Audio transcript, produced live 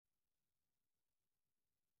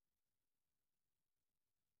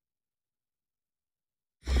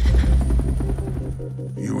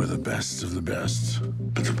You were the best of the best.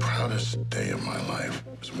 But the proudest day of my life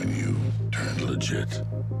was when you turned legit.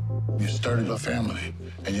 You started a family,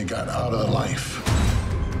 and you got out of life.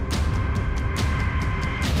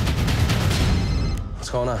 What's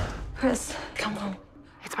going on? Chris, come home.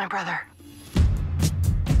 It's my brother.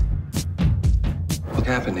 What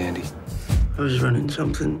happened, Andy? I was running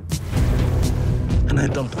something, and I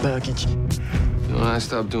dumped the package. You know, when I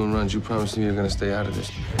stopped doing runs, you promised me you're gonna stay out of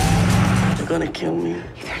this. They're gonna kill me.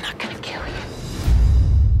 They're not gonna kill you.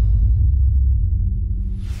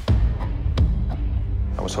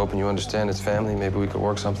 I was hoping you understand it's family. Maybe we could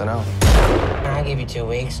work something out. I'll give you 2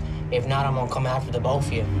 weeks. If not, I'm gonna come after the both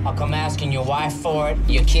of you. I'll come asking your wife for it,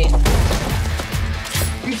 your kid.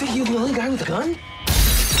 You think you're the only guy with a gun?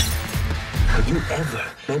 Could you ever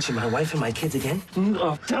mention my wife and my kids again?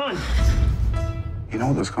 Oh, done. You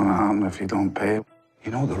know what's gonna happen if you don't pay.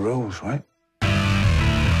 You know the rules, right?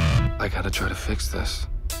 I gotta try to fix this.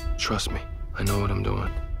 Trust me, I know what I'm doing.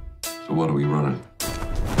 So what are we running?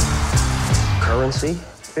 Currency?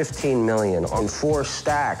 15 million on 4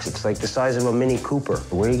 stacks. It's like the size of a Mini Cooper.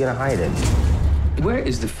 Where are you gonna hide it? Where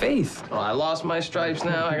is the faith? Oh, I lost my stripes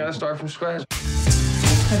now. I gotta start from scratch.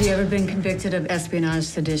 Have you ever been convicted of espionage,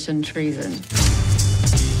 sedition, treason?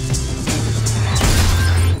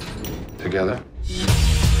 Together?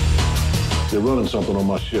 They're running something on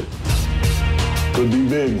my ship. Could be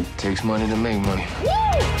big. Takes money to make money.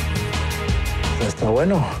 Está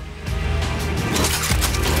bueno.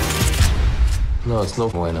 No, it's no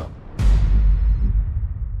bueno.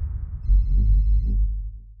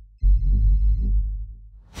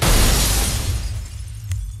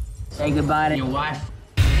 Say goodbye to your wife.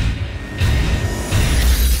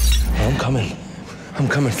 I'm coming. I'm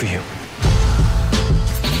coming for you.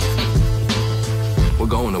 We're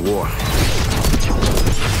going to war.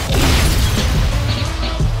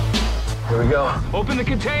 Here we go. Open the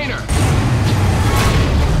container!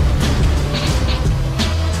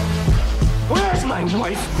 Where's my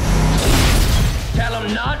wife? Tell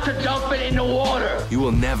him not to dump it in the water. You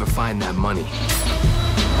will never find that money.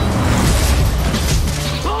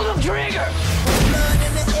 Pull the trigger!